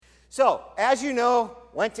So, as you know,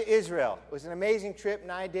 went to Israel. It was an amazing trip,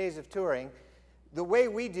 9 days of touring. The way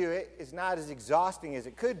we do it is not as exhausting as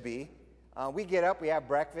it could be. We get up, we have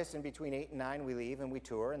breakfast, and between 8 and 9 we leave and we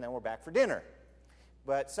tour, and then we're back for dinner.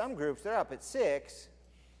 But some groups, they're up at 6,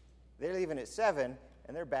 they're leaving at 7,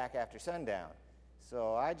 and they're back after sundown.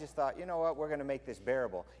 So I just thought, you know what, we're going to make this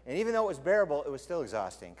bearable. And even though it was bearable, it was still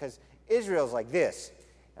exhausting, because Israel's like this.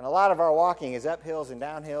 And a lot of our walking is up hills and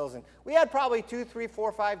down hills. And we had probably 2, 3,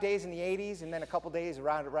 4, 5 days in the 80s, and then a couple days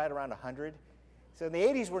right around 100. So the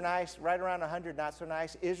 80s were nice, right around 100, not so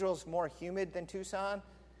nice. Israel's more humid than Tucson.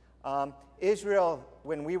 Israel,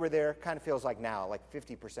 when we were there, kind of feels like now, like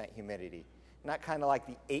 50% humidity. Not kind of like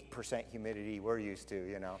the 8% humidity we're used to,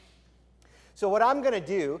 you know. So what I'm going to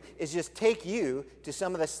do is just take you to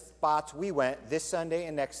some of the spots we went this Sunday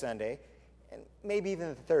and next Sunday, and maybe even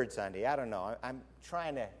the third Sunday. I don't know. I'm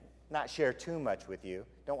trying to not share too much with you.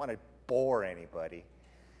 Don't want to bore anybody.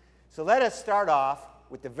 So let us start off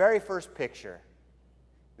with the very first picture.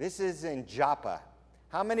 This is in Joppa.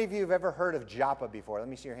 How many of you have ever heard of Joppa before? Let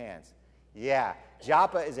me see your hands. Yeah,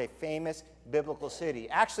 Joppa is a famous biblical city.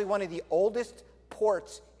 Actually, one of the oldest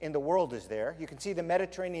ports in the world is there. You can see the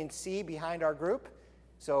Mediterranean Sea behind our group.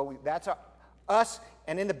 So that's us.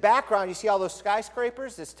 And in the background, you see all those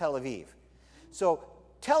skyscrapers? This is Tel Aviv. So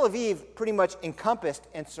Tel Aviv pretty much encompassed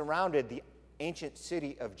and surrounded the ancient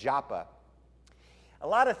city of Joppa. A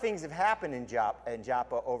lot of things have happened in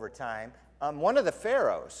Joppa over time. One of the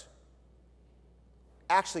pharaohs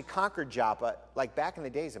actually conquered Joppa like back in the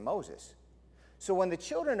days of Moses. So when the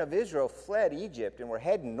children of Israel fled Egypt and were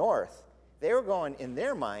heading north, they were going, in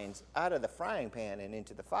their minds, out of the frying pan and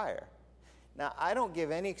into the fire. Now, I don't give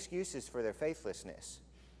any excuses for their faithlessness,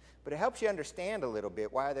 but it helps you understand a little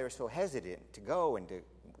bit why they were so hesitant to go and to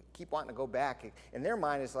keep wanting to go back. In their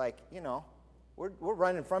mind, it's like, you know, we're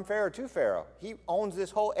running from Pharaoh to Pharaoh. He owns this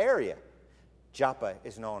whole area. Joppa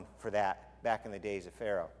is known for that back in the days of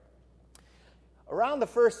Pharaoh. Around the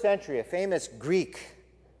 1st century, a famous Greek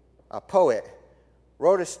poet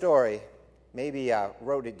wrote a story, maybe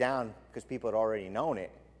wrote it down because people had already known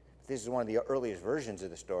it. This is one of the earliest versions of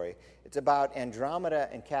the story. It's about Andromeda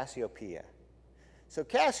and Cassiopeia. So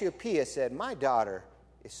Cassiopeia said, "My daughter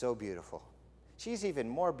is so beautiful. She's even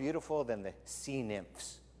more beautiful than the sea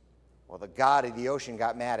nymphs." Well, the god of the ocean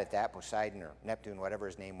got mad at that, Poseidon or Neptune, whatever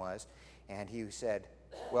his name was, and he said,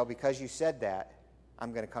 "Well, because you said that,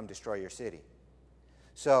 I'm going to come destroy your city."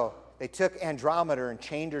 So they took Andromeda and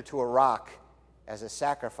chained her to a rock as a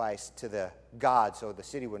sacrifice to the god so the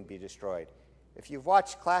city wouldn't be destroyed. If you've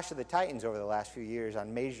watched Clash of the Titans over the last few years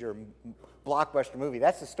on major blockbuster movie,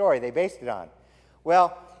 that's the story they based it on.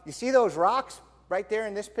 Well, you see those rocks right there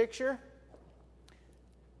in this picture?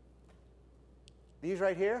 These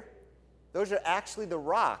right here? Those are actually the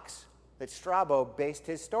rocks that Strabo based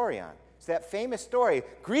his story on. It's that famous story,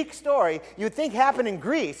 Greek story, you'd think happened in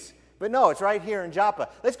Greece, but no, it's right here in Joppa.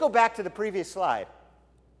 Let's go back to the previous slide.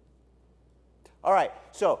 All right,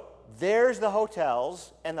 so there's the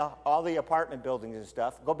hotels and all the apartment buildings and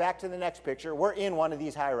stuff. Go back to the next picture. We're in one of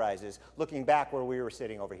these high-rises, looking back where we were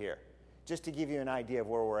sitting over here, just to give you an idea of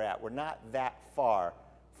where we're at. We're not that far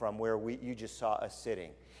from where you just saw us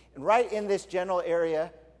sitting. And right in this general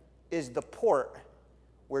area is the port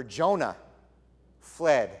where Jonah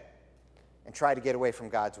fled and tried to get away from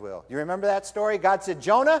God's will. You remember that story? God said,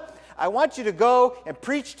 "Jonah, I want you to go and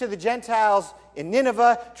preach to the Gentiles in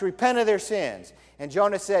Nineveh to repent of their sins." And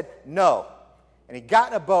Jonah said, "No." And he got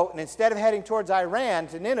in a boat, and instead of heading towards Iran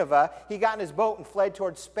to Nineveh, he got in his boat and fled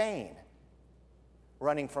towards Spain,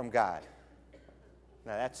 running from God.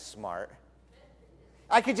 Now that's smart.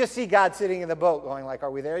 I could just see God sitting in the boat going like,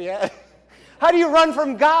 "Are we there yet?" How do you run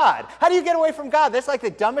from God? How do you get away from God? That's like the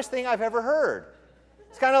dumbest thing I've ever heard.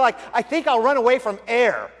 It's kind of like, I think I'll run away from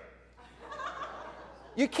air.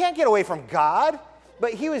 You can't get away from God.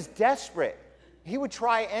 But he was desperate. He would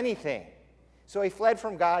try anything. So he fled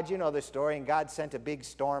from God. You know the story. And God sent a big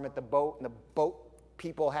storm at the boat. And the boat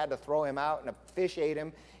people had to throw him out. And a fish ate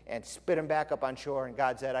him and spit him back up on shore. And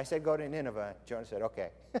God said, "I said go to Nineveh." Jonah said,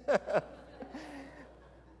 "Okay."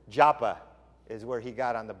 Joppa is where he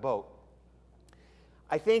got on the boat.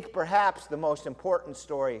 I think perhaps the most important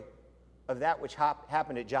story of that which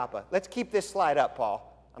happened at Joppa. Let's keep this slide up,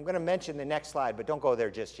 Paul. I'm going to mention the next slide, but don't go there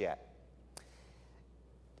just yet.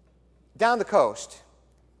 Down the coast,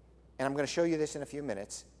 and I'm going to show you this in a few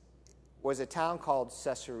minutes, was a town called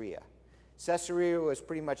Caesarea. Caesarea was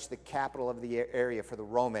pretty much the capital of the area for the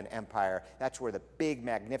Roman Empire. That's where the big,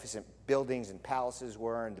 magnificent buildings and palaces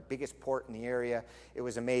were, and the biggest port in the area. It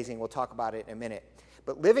was amazing. We'll talk about it in a minute.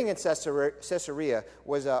 But living in Caesarea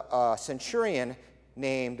was a centurion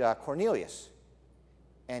named Cornelius.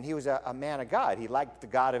 And he was a man of God. He liked the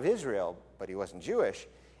God of Israel, but he wasn't Jewish.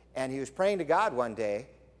 And he was praying to God one day,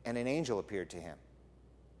 and an angel appeared to him.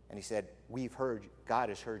 And he said, God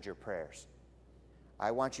has heard your prayers.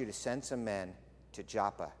 I want you to send some men to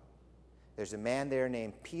Joppa. There's a man there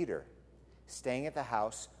named Peter staying at the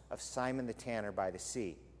house of Simon the tanner by the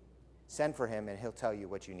sea. Send for him, and he'll tell you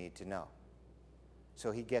what you need to know.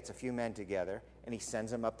 So he gets a few men together, and he sends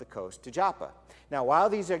them up the coast to Joppa. Now, while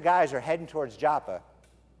these guys are heading towards Joppa,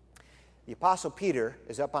 the Apostle Peter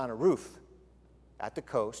is up on a roof at the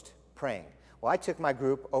coast praying. Well, I took my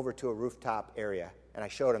group over to a rooftop area, and I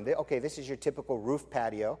showed them, okay, this is your typical roof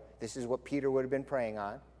patio. This is what Peter would have been praying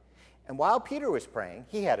on. And while Peter was praying,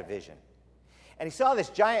 he had a vision. And he saw this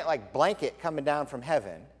giant, blanket coming down from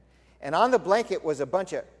heaven. And on the blanket was a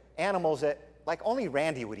bunch of animals that, only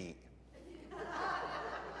Randy would eat.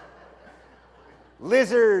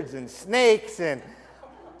 Lizards and snakes and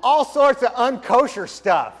all sorts of unkosher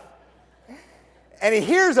stuff. And he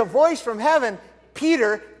hears a voice from heaven,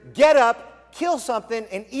 Peter, get up, kill something,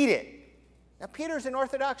 and eat it. Now, Peter's an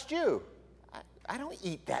Orthodox Jew. I don't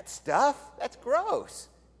eat that stuff. That's gross.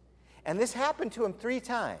 And this happened to him 3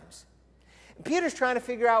 times. And Peter's trying to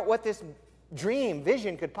figure out what this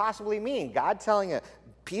vision could possibly mean. God telling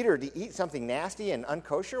Peter to eat something nasty and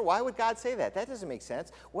unkosher? Why would God say that? That doesn't make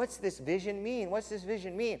sense. What's this vision mean? What's this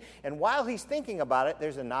vision mean? And while he's thinking about it,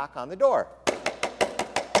 there's a knock on the door.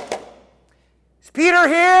 Is Peter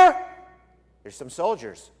here? There's some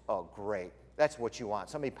soldiers. Oh, great. That's what you want.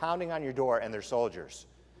 Somebody pounding on your door, and they're soldiers.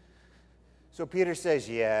 So Peter says,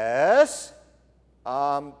 yes.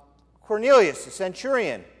 Cornelius, a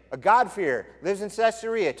centurion, a God-fearer, lives in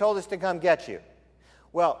Caesarea, told us to come get you.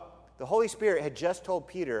 Well, the Holy Spirit had just told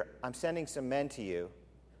Peter, I'm sending some men to you.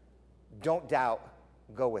 Don't doubt.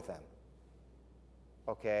 Go with them.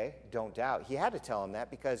 Okay? Don't doubt. He had to tell him that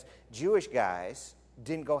because Jewish guys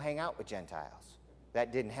didn't go hang out with Gentiles.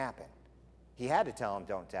 That didn't happen. He had to tell him,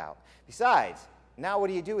 don't doubt. Besides, now what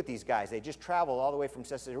do you do with these guys? They just traveled all the way from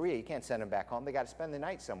Caesarea. You can't send them back home. They got to spend the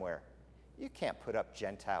night somewhere. You can't put up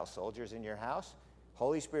Gentile soldiers in your house.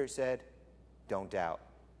 Holy Spirit said, don't doubt.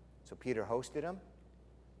 So Peter hosted them.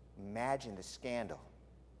 Imagine the scandal.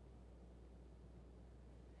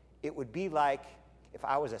 It would be like if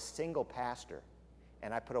I was a single pastor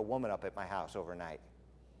and I put a woman up at my house overnight.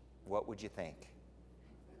 What would you think?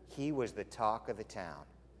 He was the talk of the town.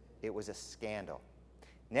 It was a scandal.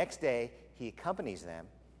 Next day, he accompanies them,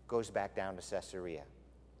 goes back down to Caesarea.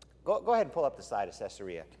 Go ahead and pull up the side of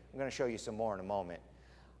Caesarea. I'm going to show you some more in a moment.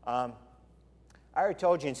 I already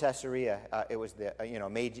told you in Caesarea, it was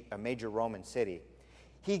a major Roman city.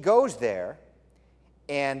 He goes there,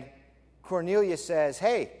 and Cornelius says,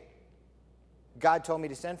 hey, God told me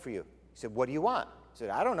to send for you. He said, what do you want? He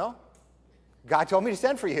said, I don't know. God told me to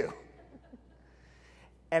send for you.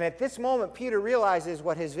 And at this moment, Peter realizes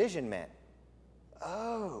what his vision meant.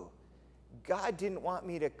 Oh, God didn't want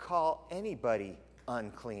me to call anybody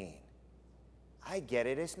unclean. I get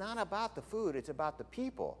it. It's not about the food. It's about the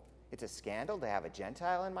people. It's a scandal to have a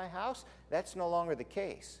Gentile in my house. That's no longer the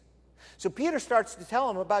case. So Peter starts to tell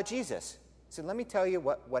him about Jesus. He said, let me tell you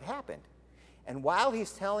what happened. And while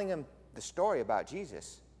he's telling him the story about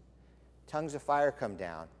Jesus, tongues of fire come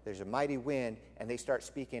down, there's a mighty wind, and they start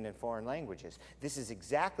speaking in foreign languages. This is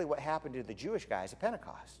exactly what happened to the Jewish guys at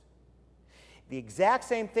Pentecost. The exact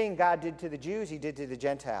same thing God did to the Jews, he did to the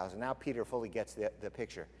Gentiles. And now Peter fully gets the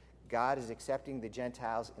picture. God is accepting the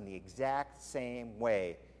Gentiles in the exact same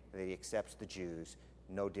way that he accepts the Jews.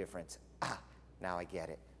 No difference. Now I get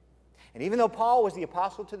it. And even though Paul was the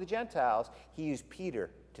apostle to the Gentiles, he used Peter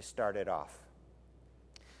to start it off.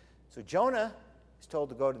 So Jonah is told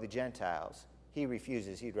to go to the Gentiles. He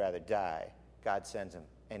refuses. He'd rather die. God sends him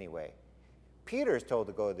anyway. Peter is told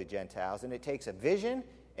to go to the Gentiles, and it takes a vision,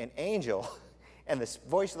 an angel, and the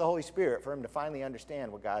voice of the Holy Spirit for him to finally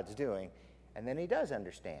understand what God's doing. And then he does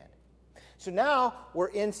understand. So now we're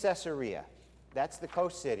in Caesarea. That's the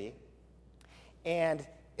coast city. And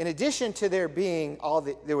in addition to there being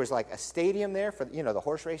there was like a stadium there for, the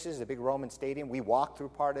horse races, the big Roman stadium. We walked through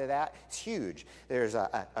part of that. It's huge. There's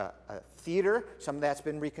a theater. Some of that's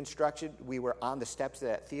been reconstructed. We were on the steps of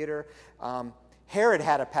that theater. Herod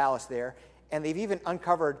had a palace there, and they've even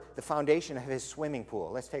uncovered the foundation of his swimming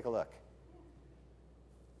pool. Let's take a look.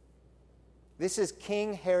 This is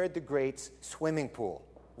King Herod the Great's swimming pool,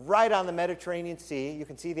 right on the Mediterranean Sea. You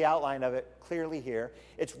can see the outline of it clearly here.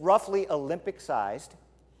 It's roughly Olympic-sized.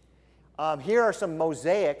 Here are some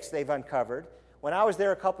mosaics they've uncovered. When I was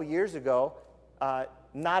there a couple years ago,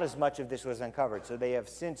 not as much of this was uncovered, so they have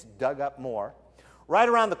since dug up more. Right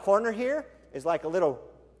around the corner here is like a little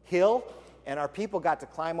hill, And our people got to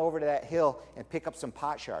climb over to that hill and pick up some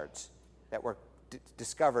pot shards that were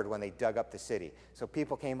discovered when they dug up the city. So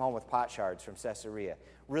people came home with pot shards from Caesarea.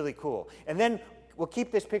 Really cool. And then we'll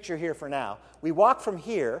keep this picture here for now. We walk from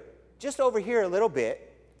here, just over here a little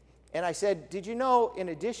bit, and I said, did you know, in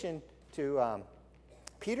addition to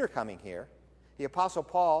Peter coming here, the Apostle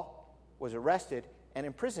Paul was arrested and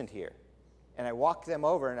imprisoned here. And I walked them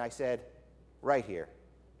over and I said, right here.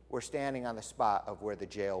 We're standing on the spot of where the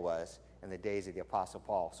jail was in the days of the Apostle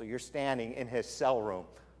Paul. So you're standing in his cell room,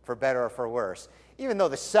 for better or for worse. Even though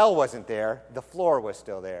the cell wasn't there, the floor was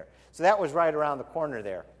still there. So that was right around the corner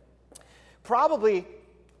there. Probably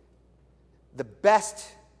the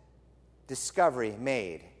best discovery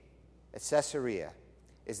made at Caesarea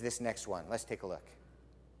is this next one. Let's take a look.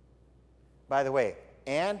 By the way,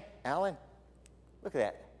 Anne, Alan, look at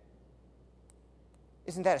that.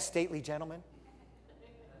 Isn't that a stately gentleman?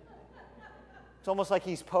 It's almost like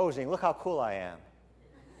he's posing. Look how cool I am.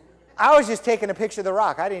 I was just taking a picture of the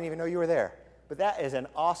rock. I didn't even know you were there. But that is an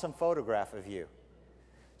awesome photograph of you.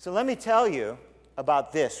 So let me tell you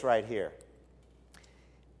about this right here.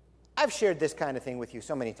 I've shared this kind of thing with you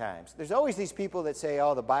so many times. There's always these people that say,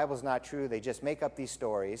 oh, the Bible's not true. They just make up these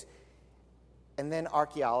stories. And then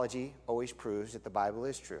archaeology always proves that the Bible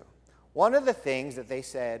is true. One of the things that they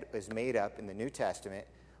said was made up in the New Testament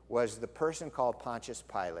was the person called Pontius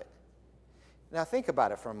Pilate. Now think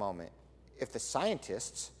about it for a moment. If the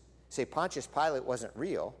scientists say Pontius Pilate wasn't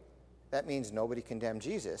real, that means nobody condemned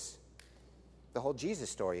Jesus. The whole Jesus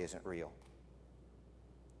story isn't real.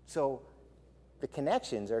 So the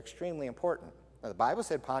connections are extremely important. Now, the Bible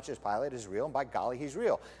said Pontius Pilate is real, and by golly, he's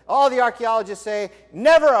real. All the archaeologists say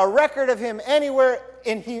never a record of him anywhere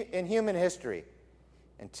in human history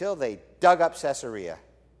until they dug up Caesarea.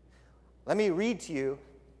 Let me read to you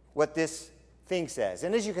what this thing says.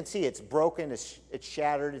 And as you can see, it's broken, it's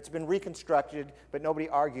shattered, it's been reconstructed, but nobody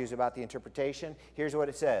argues about the interpretation. Here's what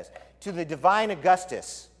it says. To the divine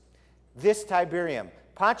Augustus, this Tiberium,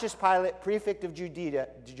 Pontius Pilate, prefect of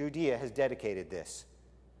Judea, has dedicated this.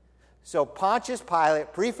 So Pontius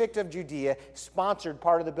Pilate, prefect of Judea, sponsored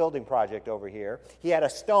part of the building project over here. He had a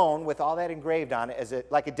stone with all that engraved on it as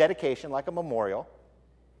like a dedication, like a memorial,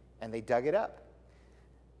 and they dug it up.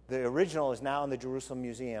 The original is now in the Jerusalem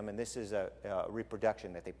Museum, and this is a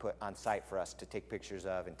reproduction that they put on site for us to take pictures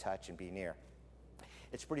of and touch and be near.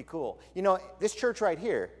 It's pretty cool. You know, this church right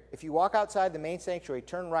here, if you walk outside the main sanctuary,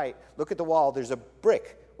 turn right, look at the wall, there's a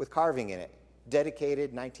brick with carving in it, dedicated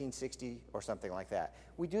 1960 or something like that.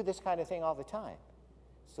 We do this kind of thing all the time.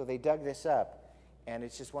 So they dug this up, and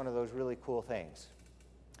it's just one of those really cool things.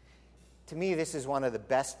 To me, this is one of the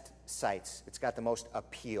best sites. It's got the most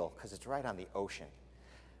appeal because it's right on the ocean.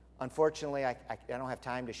 Unfortunately, I don't have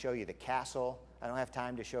time to show you the castle. I don't have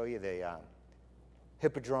time to show you the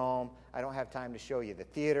hippodrome. I don't have time to show you the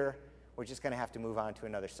theater. We're just going to have to move on to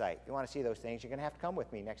another site. If you want to see those things, you're going to have to come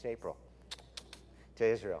with me next April to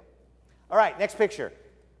Israel. All right, next picture.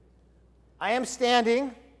 I am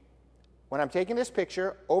standing, when I'm taking this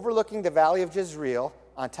picture, overlooking the valley of Jezreel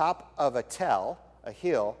on top of a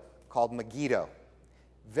hill called Megiddo.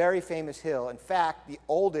 Very famous hill. In fact, the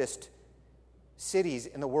oldest cities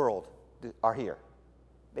in the world are here.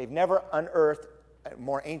 They've never unearthed a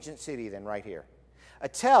more ancient city than right here. A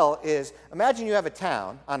tell is, imagine you have a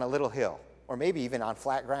town on a little hill, or maybe even on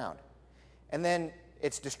flat ground, and then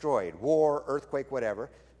it's destroyed, war, earthquake, whatever.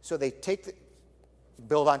 So they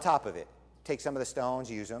build on top of it, take some of the stones,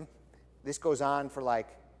 use them. This goes on for like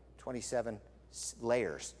 27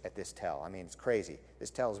 layers at this tell. I mean, it's crazy. This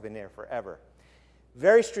tell has been there forever.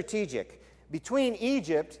 Very strategic. Between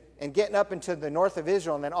Egypt and getting up into the north of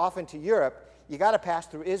Israel and then off into Europe, you got to pass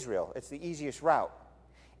through Israel. It's the easiest route.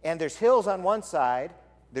 And there's hills on one side,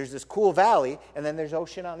 there's this cool valley, and then there's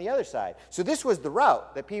ocean on the other side. So this was the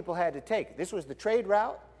route that people had to take. This was the trade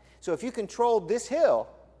route. So if you controlled this hill,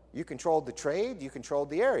 you controlled the trade, you controlled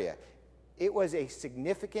the area. It was a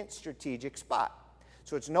significant strategic spot.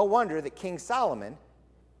 So it's no wonder that King Solomon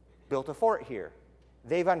built a fort here.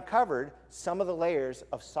 They've uncovered some of the layers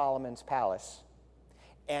of Solomon's palace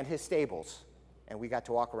and his stables. And we got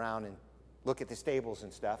to walk around and look at the stables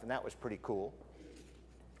and stuff, and that was pretty cool.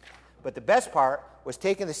 But the best part was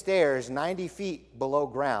taking the stairs 90 feet below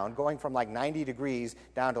ground, going from like 90 degrees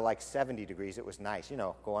down to like 70 degrees. It was nice. You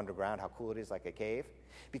know, go underground, how cool it is, like a cave.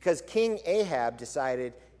 Because King Ahab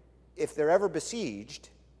decided if they're ever besieged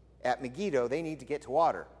at Megiddo, they need to get to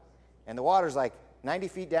water. And the water's like 90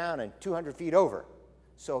 feet down and 200 feet over.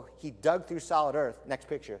 So he dug through solid earth, next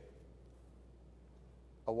picture,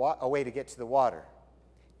 a way to get to the water.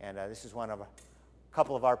 And this is a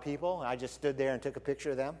couple of our people. I just stood there and took a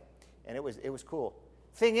picture of them. And it was cool.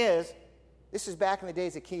 Thing is, This is back in the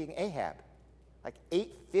days of King Ahab, like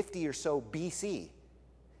 850 or so BC.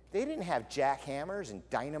 They didn't have jackhammers and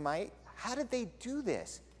dynamite. How did they do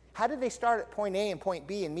this? How did they start at point A and point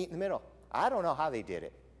B and meet in the middle? I don't know how they did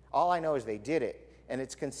it. All I know is they did it. And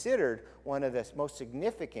it's considered one of the most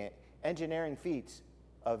significant engineering feats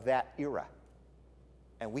of that era.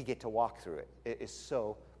 And we get to walk through it. It is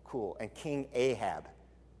so cool. And King Ahab,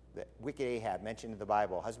 the wicked Ahab mentioned in the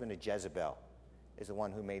Bible, husband of Jezebel, is the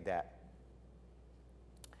one who made that.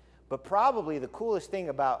 But probably the coolest thing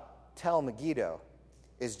about Tel Megiddo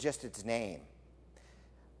is just its name.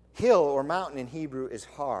 Hill or mountain in Hebrew is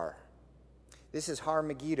Har. This is Har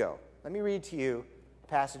Megiddo. Let me read to you a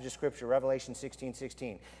passage of Scripture, Revelation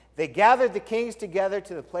 16:16. They gathered the kings together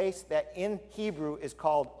to the place that in Hebrew is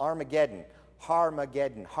called Armageddon.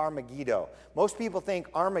 Har-Mageddon, Har Megiddo. Most people think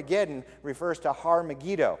Armageddon refers to Har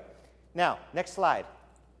Megiddo. Now, next slide.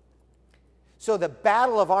 So the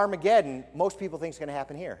Battle of Armageddon, most people think is going to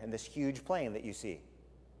happen here in this huge plain that you see.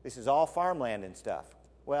 This is all farmland and stuff.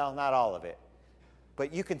 Well, not all of it.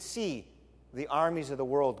 But you can see the armies of the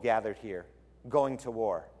world gathered here, going to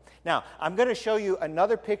war. Now, I'm going to show you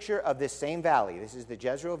another picture of this same valley. This is the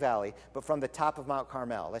Jezreel Valley, but from the top of Mount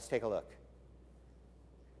Carmel. Let's take a look.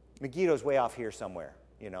 Megiddo's way off here somewhere,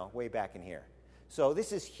 way back in here. So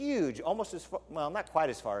this is huge, almost as far, well, not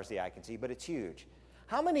quite as far as the eye can see, but it's huge.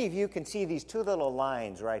 How many of you can see these two little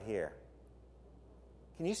lines right here?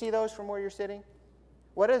 Can you see those from where you're sitting?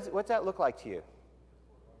 What's that look like to you?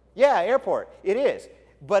 Yeah, airport. It is.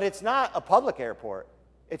 But it's not a public airport.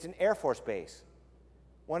 It's an Air Force base.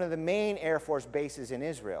 One of the main Air Force bases in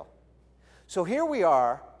Israel. So here we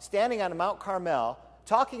are, standing on Mount Carmel,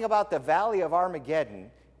 talking about the Valley of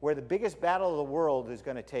Armageddon, where the biggest battle of the world is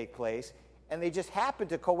going to take place, and they just happened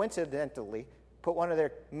to coincidentally put one of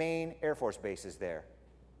their main Air Force bases there.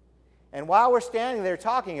 And while we're standing there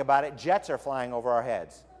talking about it, jets are flying over our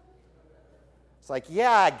heads. It's like,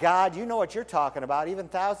 yeah, God, you know what you're talking about, even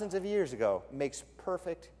thousands of years ago. It makes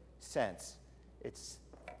perfect sense. It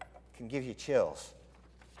can give you chills.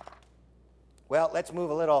 Well, let's move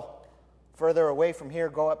a little further away from here,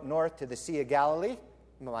 go up north to the Sea of Galilee.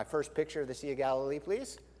 My first picture of the Sea of Galilee,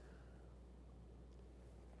 please.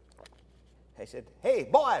 I said, hey,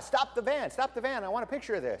 Boaz, stop the van, I want a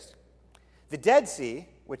picture of this. The Dead Sea,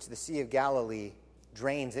 which the Sea of Galilee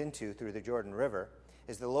drains into through the Jordan River,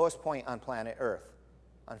 is the lowest point on planet Earth.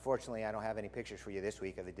 Unfortunately, I don't have any pictures for you this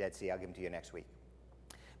week of the Dead Sea. I'll give them to you next week.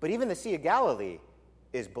 But even the Sea of Galilee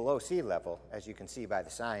is below sea level, as you can see by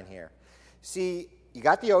the sign here. See, you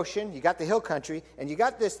got the ocean, you got the hill country, and you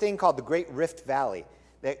got this thing called the Great Rift Valley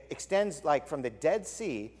that extends like from the Dead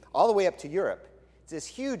Sea all the way up to Europe. It's this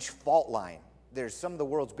huge fault line. There's some of the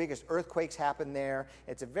world's biggest earthquakes happen there.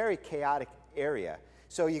 It's a very chaotic area.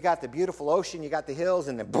 So you got the beautiful ocean, you got the hills,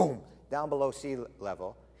 and then boom, down below sea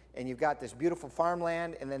level. And you've got this beautiful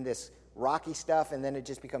farmland, and then this rocky stuff, and then it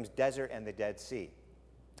just becomes desert and the Dead Sea.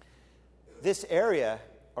 This area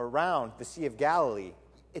around the Sea of Galilee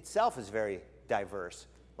itself is very diverse.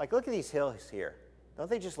 Like, look at these hills here. Don't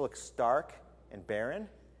they just look stark and barren?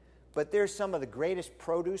 But there's some of the greatest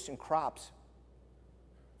produce and crops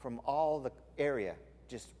from all the area,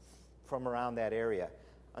 just from around that area.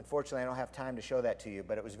 Unfortunately, I don't have time to show that to you,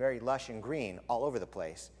 but it was very lush and green all over the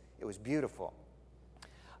place. It was beautiful.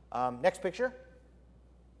 Next picture.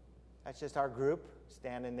 That's just our group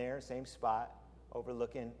standing there, same spot,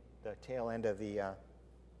 overlooking the tail end of the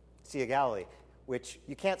Sea of Galilee, which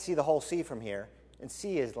you can't see the whole sea from here, and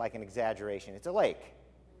sea is like an exaggeration. It's a lake.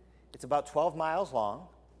 It's about 12 miles long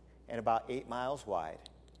and about 8 miles wide.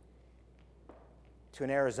 To an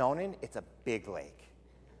Arizonan, it's a big lake.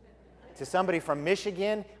 To somebody from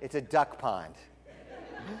Michigan, it's a duck pond.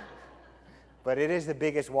 But it is the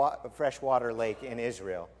biggest freshwater lake in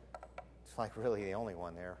Israel. It's like really the only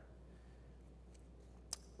one there.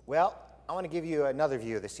 Well, I want to give you another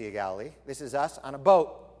view of the Sea of Galilee. This is us on a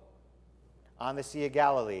boat on the Sea of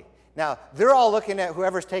Galilee. Now, they're all looking at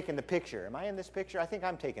whoever's taking the picture. Am I in this picture? I think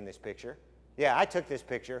I'm taking this picture. Yeah, I took this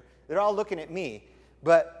picture. They're all looking at me.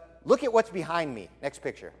 But look at what's behind me. Next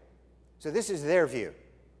picture. So this is their view.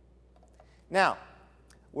 Now,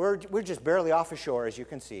 we're just barely off the shore, as you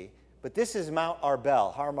can see. But this is Mount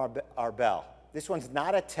Arbel, Har Arbel. This one's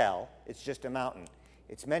not a tell. It's just a mountain.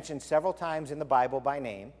 It's mentioned several times in the Bible by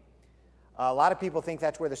name. A lot of people think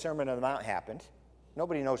that's where the Sermon on the Mount happened.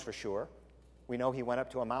 Nobody knows for sure. We know he went up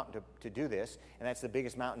to a mountain to do this, and that's the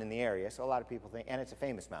biggest mountain in the area. So a lot of people think, and it's a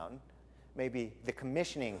famous mountain. Maybe the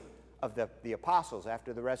commissioning of the apostles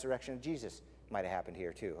after the resurrection of Jesus might have happened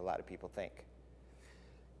here too, a lot of people think.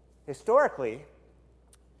 Historically,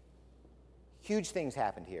 huge things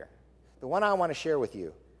happened here. The one I want to share with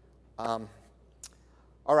you,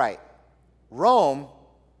 All right, Rome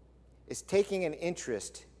is taking an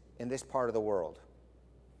interest in this part of the world.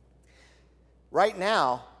 Right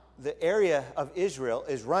now, the area of Israel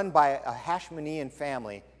is run by a Hashmonean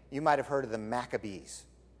family. You might have heard of the Maccabees.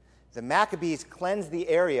 The Maccabees cleansed the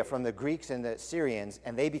area from the Greeks and the Syrians,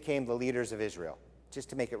 and they became the leaders of Israel. Just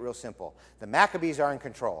to make it real simple, the Maccabees are in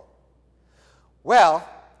control. Well,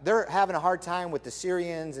 they're having a hard time with the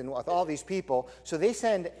Syrians and with all these people, so they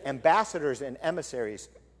send ambassadors and emissaries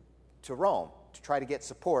to Rome to try to get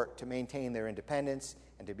support to maintain their independence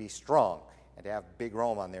and to be strong and to have big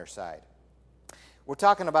Rome on their side. We're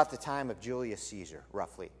talking about the time of Julius Caesar,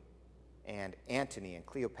 roughly, and Antony and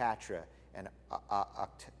Cleopatra and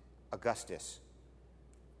Augustus.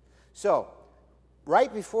 So,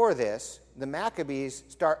 right before this, the Maccabees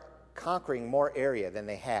start conquering more area than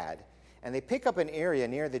they had, and they pick up an area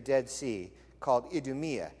near the Dead Sea called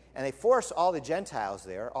Idumea, and they force all the Gentiles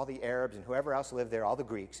there, all the Arabs and whoever else lived there, all the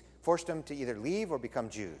Greeks, forced them to either leave or become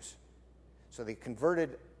Jews. So they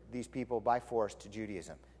converted these people by force to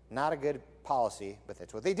Judaism. Not a good policy, but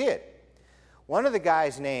that's what they did. One of the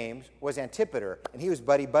guys' names was Antipater, and he was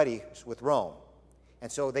buddy-buddy with Rome.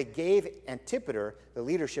 And so they gave Antipater the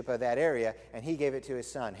leadership of that area, and he gave it to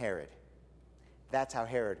his son, Herod. That's how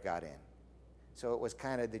Herod got in. So it was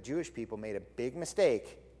kind of the Jewish people made a big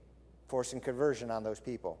mistake forcing conversion on those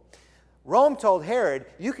people. Rome told Herod,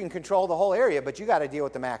 you can control the whole area, but you got to deal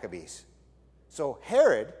with the Maccabees. So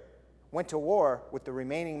Herod went to war with the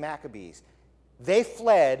remaining Maccabees. They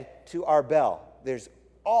fled to Arbel. There's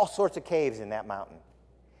all sorts of caves in that mountain.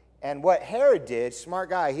 And what Herod did, smart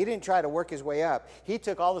guy, he didn't try to work his way up. He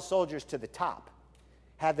took all the soldiers to the top,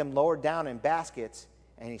 had them lowered down in baskets,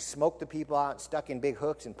 and he smoked the people out, stuck in big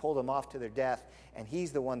hooks, and pulled them off to their death. And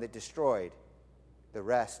he's the one that destroyed the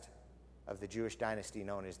rest of the Jewish dynasty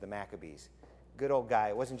known as the Maccabees. Good old guy.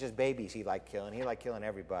 It wasn't just babies he liked killing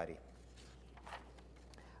everybody.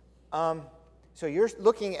 So you're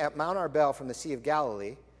looking at Mount Arbel from the Sea of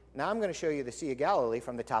Galilee. Now I'm going to show you the Sea of Galilee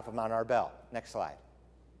from the top of Mount Arbel. Next slide.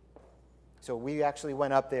 So we actually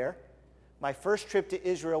went up there. My first trip to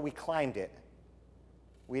Israel, we climbed it.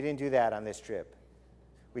 We didn't do that on this trip.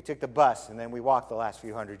 We took the bus, and then we walked the last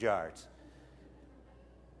few hundred yards.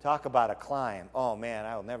 Talk about a climb. Oh, man,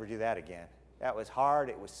 I will never do that again. That was hard.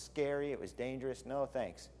 It was scary. It was dangerous. No,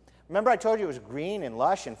 thanks. Remember I told you it was green and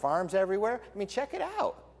lush and farms everywhere? I mean, check it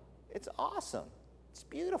out. It's awesome. It's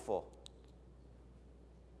beautiful.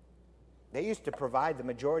 They used to provide the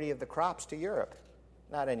majority of the crops to Europe.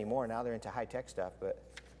 Not anymore. Now they're into high-tech stuff, but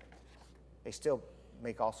they still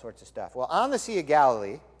make all sorts of stuff. Well, on the Sea of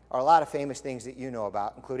Galilee are a lot of famous things that you know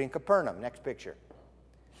about, including Capernaum. Next picture.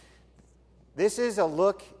 This is a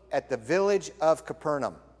look at the village of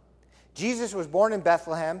Capernaum. Jesus was born in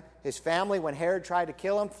Bethlehem. His family, when Herod tried to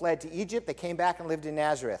kill him, fled to Egypt. They came back and lived in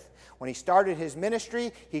Nazareth. When he started his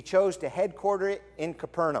ministry, he chose to headquarter it in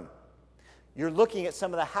Capernaum. You're looking at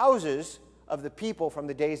some of the houses of the people from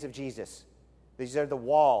the days of Jesus. These are the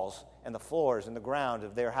walls and the floors and the ground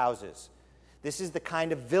of their houses. This is the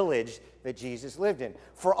kind of village that Jesus lived in.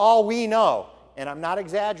 For all we know, and I'm not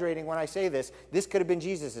exaggerating when I say this could have been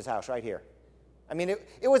Jesus' house right here. I mean,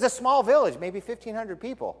 it was a small village, maybe 1,500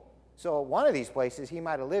 people. So one of these places he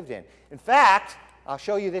might have lived in. In fact, I'll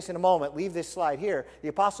show you this in a moment. Leave this slide here. The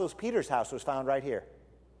Apostle Peter's house was found right here.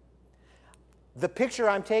 The picture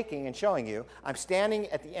I'm taking and showing you, I'm standing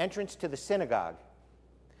at the entrance to the synagogue.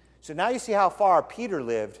 So now you see how far Peter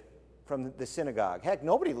lived from the synagogue. Heck,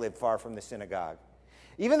 nobody lived far from the synagogue.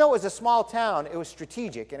 Even though it was a small town, it was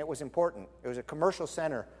strategic and it was important. It was a commercial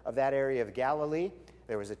center of that area of Galilee.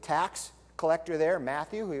 There was a tax collector there,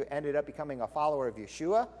 Matthew, who ended up becoming a follower of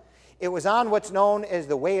Yeshua. It was on what's known as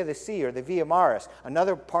the Way of the Sea, or the Via Maris,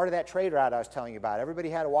 another part of that trade route I was telling you about. Everybody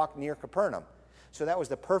had to walk near Capernaum. So that was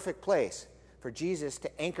the perfect place for Jesus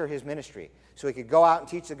to anchor his ministry. So he could go out and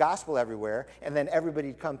teach the gospel everywhere, and then everybody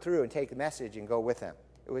would come through and take the message and go with him.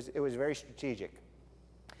 It was very strategic.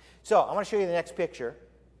 So I want to show you the next picture.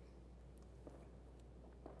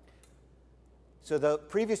 So the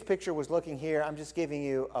previous picture was looking here. I'm just giving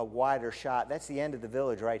you a wider shot. That's the end of the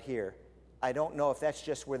village right here. I don't know if that's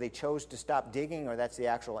just where they chose to stop digging or that's the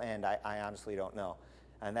actual end. I honestly don't know.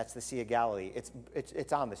 And that's the Sea of Galilee.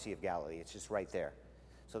 It's on the Sea of Galilee. It's just right there.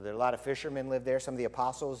 So there are a lot of fishermen live there. Some of the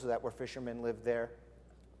apostles that were fishermen lived there.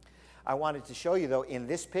 I wanted to show you, though, in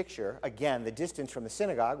this picture, again, the distance from the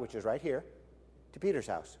synagogue, which is right here, to Peter's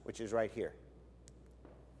house, which is right here.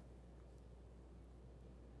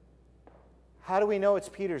 How do we know it's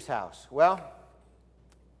Peter's house? Well,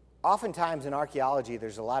 oftentimes in archaeology,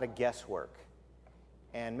 there's a lot of guesswork.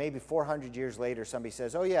 And maybe 400 years later, somebody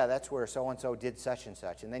says, oh, yeah, that's where so-and-so did such and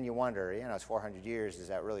such. And then you wonder, it's 400 years, is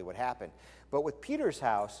that really what happened? But with Peter's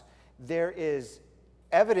house, there is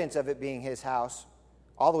evidence of it being his house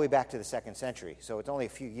all the way back to the 2nd century. So it's only a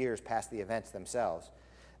few years past the events themselves.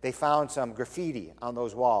 They found some graffiti on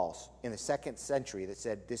those walls in the 2nd century that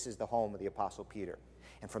said, this is the home of the Apostle Peter.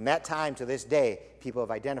 And from that time to this day, people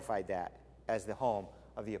have identified that as the home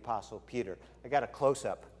of the Apostle Peter. I got a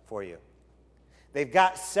close-up for you. They've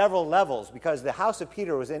got several levels because the house of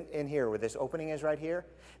Peter was in here where this opening is right here.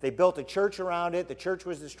 They built a church around it. The church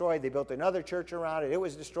was destroyed. They built another church around it. It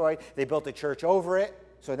was destroyed. They built a church over it.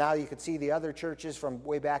 So now you can see the other churches from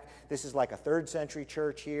way back. This is like a 3rd century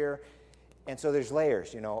church here. And so there's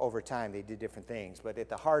layers, over time they did different things. But at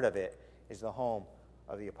the heart of it is the home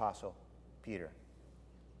of the Apostle Peter.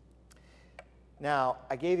 Now,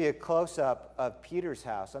 I gave you a close-up of Peter's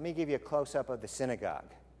house. Let me give you a close-up of the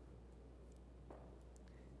synagogue.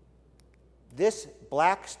 This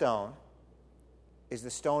black stone is the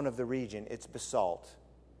stone of the region. It's basalt.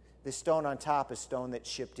 This stone on top is stone that's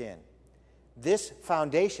shipped in. This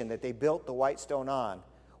foundation that they built the white stone on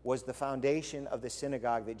was the foundation of the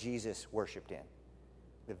synagogue that Jesus worshiped in,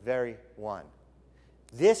 the very one.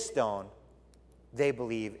 This stone, they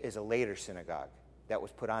believe, is a later synagogue that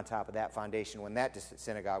was put on top of that foundation when that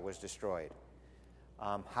synagogue was destroyed.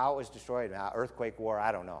 How it was destroyed, earthquake, war,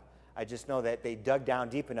 I don't know. I just know that they dug down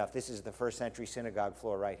deep enough. This is the 1st century synagogue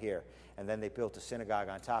floor right here. And then they built a synagogue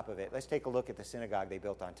on top of it. Let's take a look at the synagogue they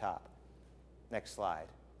built on top. Next slide.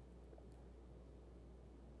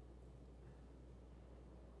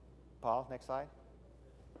 Paul, next slide.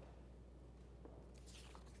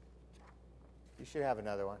 You should have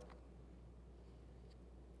another one.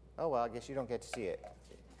 Oh, well, I guess you don't get to see it.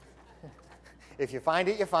 If you find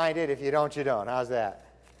it, you find it. If you don't, you don't. How's that?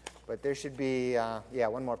 But there should be,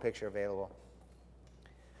 one more picture available.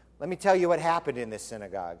 Let me tell you what happened in this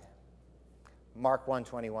synagogue. Mark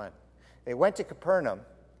 1:21. They went to Capernaum,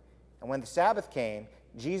 and when the Sabbath came,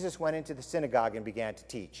 Jesus went into the synagogue and began to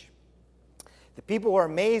teach. The people were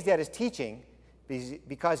amazed at his teaching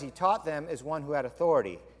because he taught them as one who had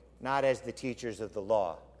authority, not as the teachers of the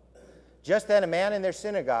law. Just then a man in their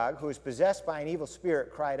synagogue who was possessed by an evil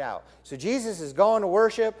spirit cried out. So Jesus is going to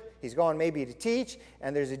worship, he's going maybe to teach,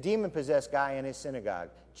 and there's a demon-possessed guy in his synagogue,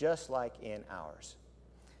 just like in ours.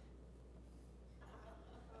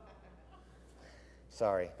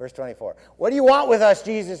 Sorry, verse 24. What do you want with us,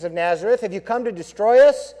 Jesus of Nazareth? Have you come to destroy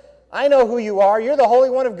us? I know who you are. You're the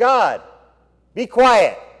Holy One of God. Be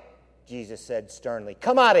quiet, Jesus said sternly.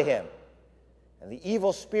 Come out of him. And the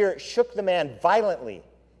evil spirit shook the man violently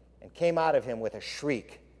and came out of him with a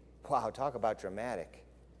shriek. Wow, talk about dramatic.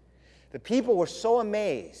 The people were so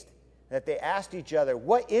amazed that they asked each other,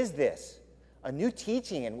 what is this? A new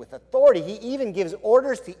teaching and with authority. He even gives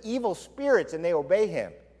orders to evil spirits and they obey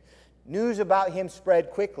him. News about him spread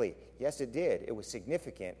quickly. Yes, it did. It was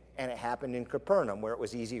significant, and it happened in Capernaum, where it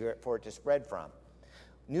was easy for it to spread from.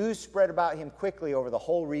 News spread about him quickly over the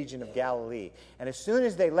whole region of Galilee. And as soon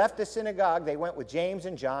as they left the synagogue, they went with James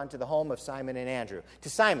and John to the home of Simon and Andrew.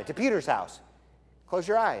 To Peter's house. Close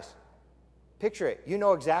your eyes. Picture it. You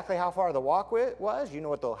know exactly how far the walk was. You know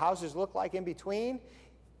what the houses look like in between.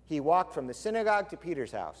 He walked from the synagogue to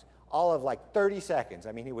Peter's house. All of like 30 seconds.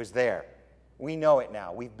 I mean, he was there. We know it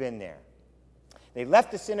now. We've been there. They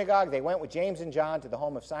left the synagogue. They went with James and John to the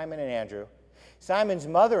home of Simon and Andrew. Simon's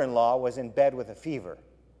mother-in-law was in bed with a fever,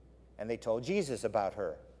 and they told Jesus about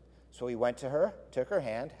her. So he went to her, took her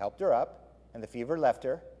hand, helped her up, and the fever left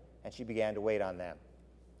her, and she began to wait on them.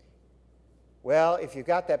 Well, if you've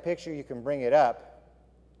got that picture, you can bring it up.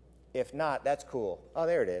 If not, that's cool. Oh,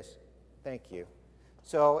 there it is. Thank you.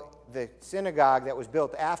 So the synagogue that was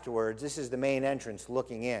built afterwards, this is the main entrance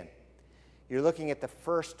looking in. You're looking at the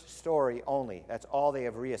first story only. That's all they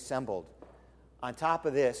have reassembled. On top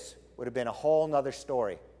of this would have been a whole nother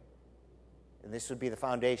story. And this would be the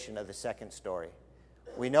foundation of the second story.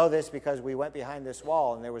 We know this because we went behind this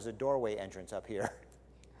wall and there was a doorway entrance up here.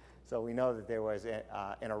 So we know that there was, in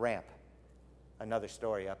a ramp, another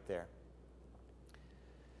story up there.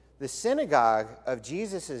 The synagogue of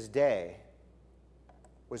Jesus' day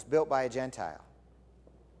was built by a Gentile.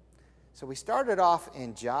 So we started off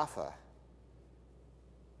in Jaffa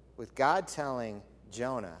with God telling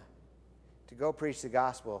Jonah to go preach the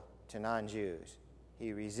gospel to non-Jews.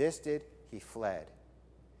 He resisted, he fled.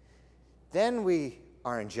 Then we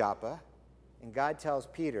are in Joppa, and God tells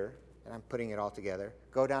Peter, and I'm putting it all together,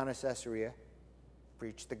 go down to Caesarea,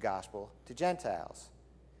 preach the gospel to Gentiles.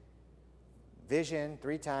 Vision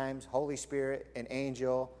 3 times, Holy Spirit, an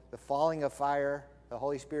angel, the falling of fire, the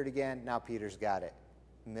Holy Spirit again. Now Peter's got it.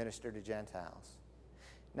 Minister to Gentiles.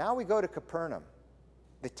 Now we go to Capernaum,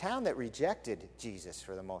 the town that rejected Jesus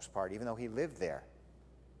for the most part, even though he lived there.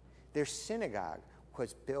 Their synagogue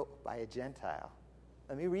was built by a Gentile.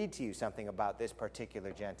 Let me read to you something about this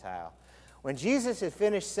particular Gentile. When Jesus had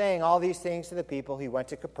finished saying all these things to the people, he went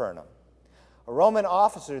to Capernaum. A Roman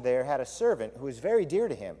officer there had a servant who was very dear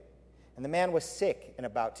to him, and the man was sick and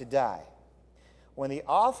about to die. When the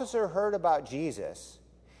officer heard about Jesus,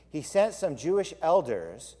 he sent some Jewish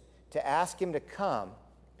elders to ask him to come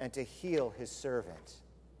and to heal his servant.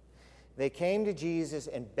 They came to Jesus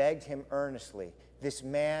and begged him earnestly, "This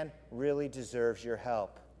man really deserves your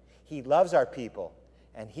help. He loves our people,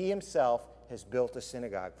 and he himself has built a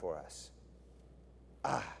synagogue for us."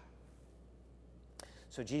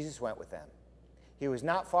 So Jesus went with them. He was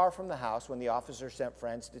not far from the house when the officer sent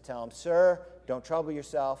friends to tell him, "Sir, don't trouble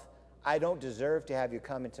yourself. I don't deserve to have you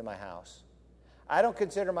come into my house. I don't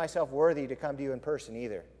consider myself worthy to come to you in person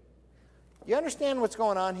either." You understand what's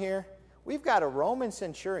going on here? We've got a Roman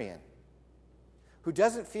centurion who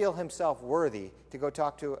doesn't feel himself worthy to go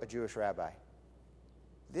talk to a Jewish rabbi.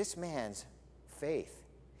 This man's faith,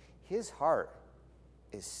 his heart,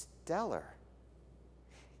 is stellar.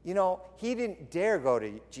 You know, he didn't dare go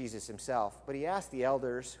to Jesus himself, but he asked the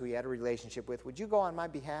elders who he had a relationship with, "Would you go on my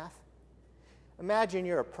behalf?" Imagine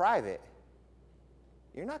you're a private.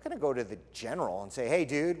 You're not going to go to the general and say, "Hey,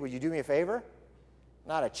 dude, will you do me a favor?"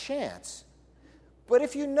 Not a chance. But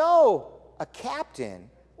if you know a captain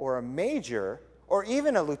or a major or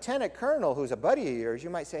even a lieutenant colonel who's a buddy of yours, you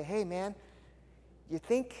might say, "Hey, man, you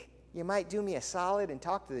think you might do me a solid and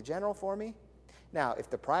talk to the general for me?" Now, if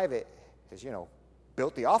the private has,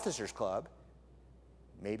 built the officers' club,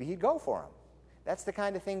 maybe he'd go for him. That's the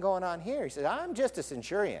kind of thing going on here. He says, "I'm just a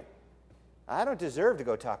centurion. I don't deserve to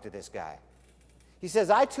go talk to this guy." He says,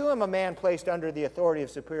 "I too am a man placed under the authority of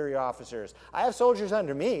superior officers. I have soldiers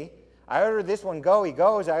under me. I order this one go, he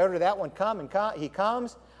goes. I order that one come, he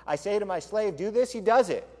comes. I say to my slave, do this, he does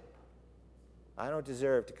it. I don't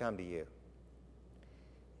deserve to come to you.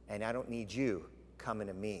 And I don't need you coming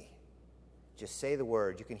to me. Just say the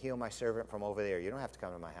word. You can heal my servant from over there. You don't have to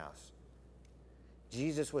come to my house."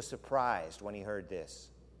 Jesus was surprised when he heard this.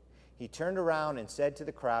 He turned around and said to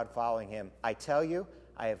the crowd following him, "I tell you,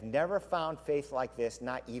 I have never found faith like this,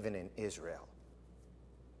 not even in Israel."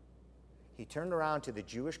 He turned around to the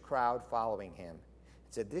Jewish crowd following him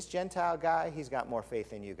and said, "This Gentile guy, he's got more faith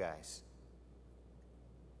than you guys."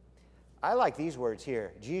 I like these words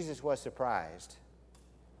here. Jesus was surprised.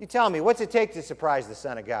 You tell me, what's it take to surprise the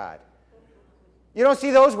Son of God? You don't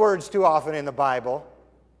see those words too often in the Bible.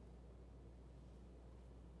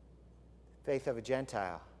 Faith of a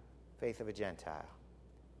Gentile. Faith of a Gentile.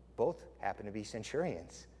 Both happen to be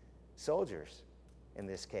centurions, soldiers in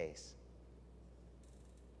this case.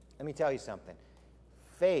 Let me tell you something.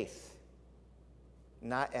 Faith,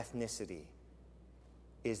 not ethnicity,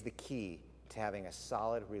 is the key to having a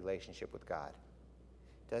solid relationship with God.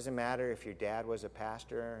 It doesn't matter if your dad was a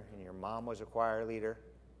pastor and your mom was a choir leader.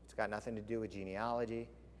 It's got nothing to do with genealogy.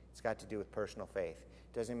 It's got to do with personal faith.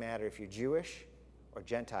 It doesn't matter if you're Jewish or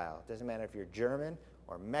Gentile. It doesn't matter if you're German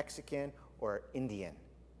or Mexican or Indian.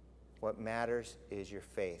 What matters is your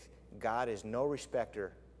faith. God is no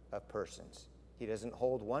respecter of persons. He doesn't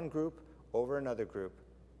hold one group over another group.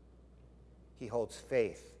 He holds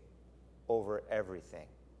faith over everything.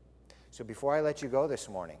 So before I let you go this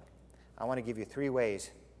morning, I want to give you 3 ways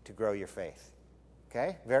to grow your faith.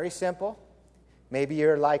 Okay? Very simple. Maybe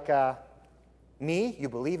you're like me. You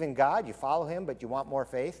believe in God. You follow him, but you want more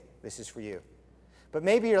faith. This is for you. But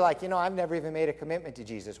maybe you're like, I've never even made a commitment to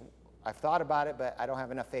Jesus. I've thought about it, but I don't have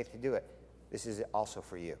enough faith to do it. This is also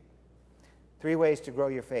for you. 3 ways to grow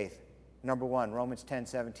your faith. Number 1, Romans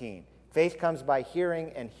 10:17. Faith comes by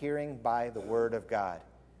hearing, and hearing by the word of God.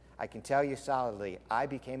 I can tell you solidly, I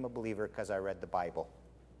became a believer because I read the Bible.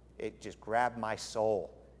 It just grabbed my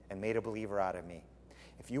soul and made a believer out of me.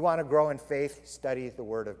 If you want to grow in faith, study the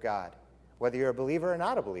word of God. Whether you're a believer or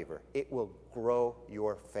not a believer, it will grow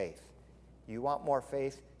your faith. You want more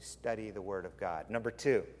faith? Study the word of God. Number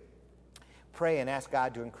 2, pray and ask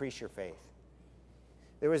God to increase your faith.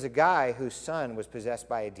 There was a guy whose son was possessed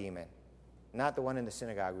by a demon, not the one in the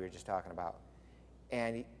synagogue we were just talking about.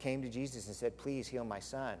 And he came to Jesus and said, "Please heal my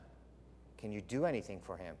son. Can you do anything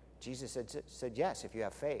for him?" Jesus said, "Yes, if you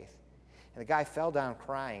have faith." And the guy fell down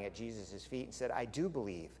crying at Jesus' feet and said, "I do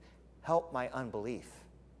believe. Help my unbelief.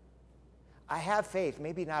 I have faith,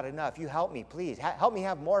 maybe not enough. You help me, please. Help me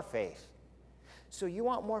have more faith." So you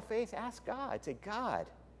want more faith? Ask God. Say, "God,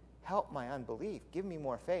 help my unbelief. Give me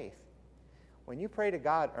more faith." When you pray to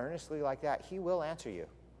God earnestly like that, he will answer you.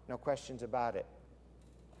 No questions about it.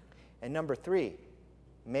 And number 3,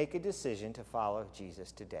 make a decision to follow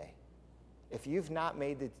Jesus today. If you've not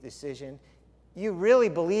made the decision, you really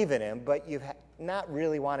believe in him, but you've not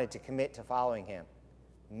really wanted to commit to following him,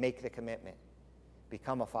 make the commitment.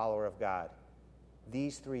 Become a follower of God.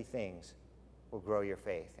 These 3 things will grow your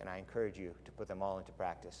faith, and I encourage you to put them all into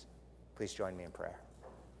practice. Please join me in prayer.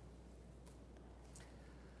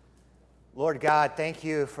 Lord God, thank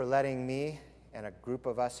you for letting me and a group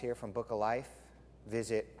of us here from Book of Life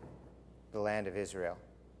visit the land of Israel.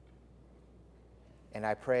 And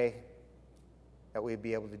I pray that we'd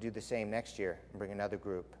be able to do the same next year and bring another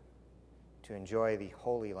group to enjoy the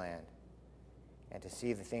Holy Land and to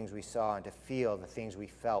see the things we saw and to feel the things we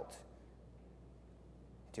felt,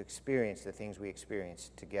 to experience the things we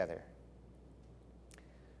experienced together.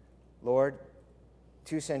 Lord,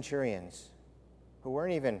 2 centurions who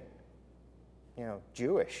weren't even,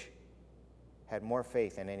 Jewish had more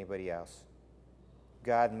faith than anybody else.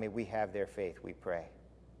 God, may we have their faith, we pray.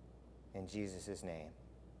 In Jesus' name,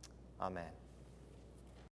 amen.